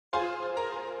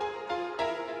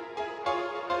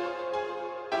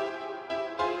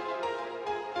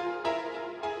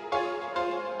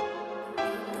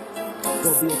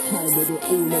There'll be a time where they're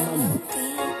all a man.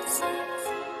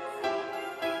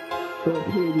 Don't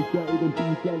play with dirty and be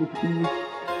jealous, please.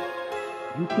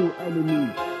 You call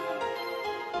enemies.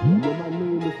 When my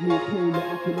name is more pain that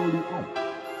I can only add.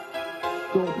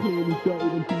 Don't play with dirty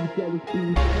and be jealous,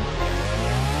 please.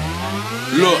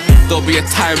 Look, there'll be a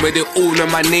time where they all know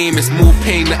my name is more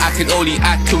pain that I can only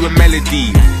add to a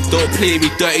melody. Don't play me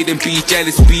dirty then be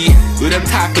jealous, be with them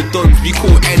type of dons we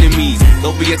call enemies.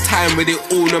 There'll be a time where they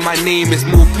all know my name is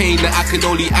more pain that I can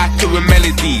only add to a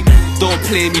melody. Don't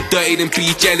play me dirty then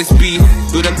be jealous, be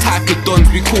with them type of dons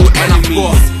we call enemies.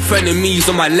 I've got frenemies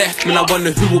on my left, man, I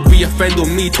wonder who will be a friend or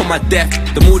me to my death.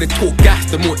 The more they talk gas,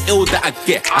 the more ill that I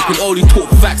get. I can only talk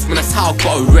facts, man, that's how I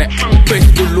got a rep. Praise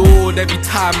the Lord every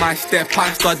time I step.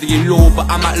 I'm studying law,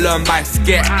 but I might learn by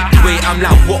scat. Wait, I'm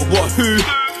like, what, who?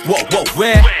 What,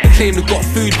 where? They claim they got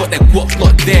food, but their guap's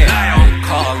not there.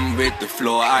 Come with the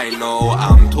flow, I know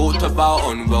I'm talked about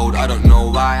on road. I don't know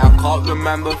why, I can't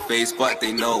remember face, but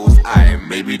they knows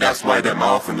maybe that's why they're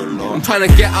mouth in the law. I'm trying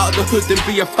to get out of the hood and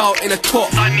be about in the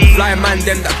top. Fly man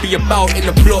them that be about in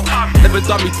the block. Never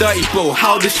done me dirty, bro,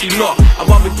 how does she not? I'd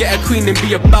rather get a queen than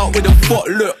be about with a foot.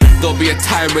 Look, there'll be a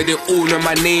time where they all know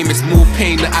my name is more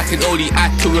pain that I can only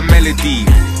add to a melody.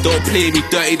 Don't play me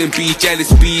dirty then be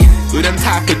jealous, be with them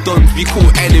type of dons we call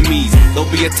enemies. There'll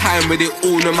be a time where they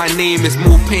all know my name is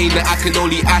more pain that I can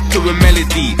only add to a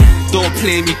melody. Don't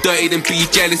play me dirty then be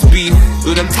jealous, be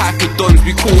with them type of dons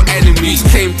we call enemies.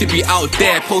 Claim to be out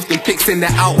there, posting pics in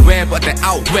the out where, but they're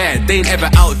out where, they ain't ever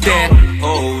out there.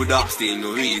 Hold up,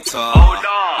 senorita,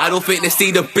 I don't think they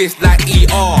see the biz like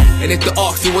ER. And if they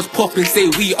ask you what's poppin', say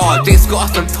we are. Jake's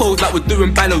got us on toes like we're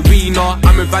doing ballerina.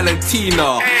 I'm in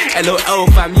Valentina, LOL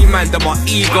fam, you man, them are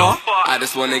eager. I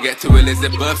just wanna get to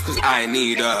Elizabeth cause I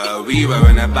need her. We were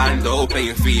in a bando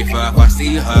playing FIFA. If I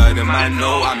see her, the man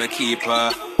know I'm a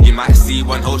keeper. You might see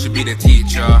one hoe should be the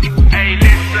teacher. Hey,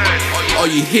 listen, are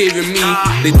you hearing me?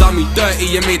 They done me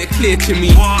dirty and made it clear to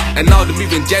me. And now they're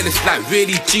moving jealous like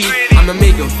really G. I'ma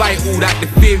make them fight all that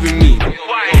they're fearing me.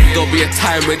 There'll be a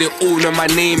time where they all know my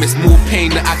name is more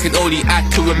pain that I can only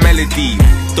add to a melody.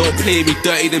 Don't play me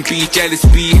dirty then be jealous,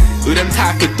 be with them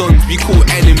type of dons we call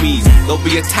enemies. There'll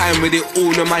be a time where they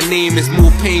all know my name is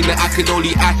more pain that I can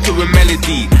only add to a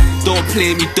melody. Don't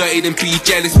play me dirty then be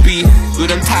jealous, be with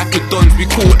them type of dons we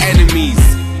call enemies.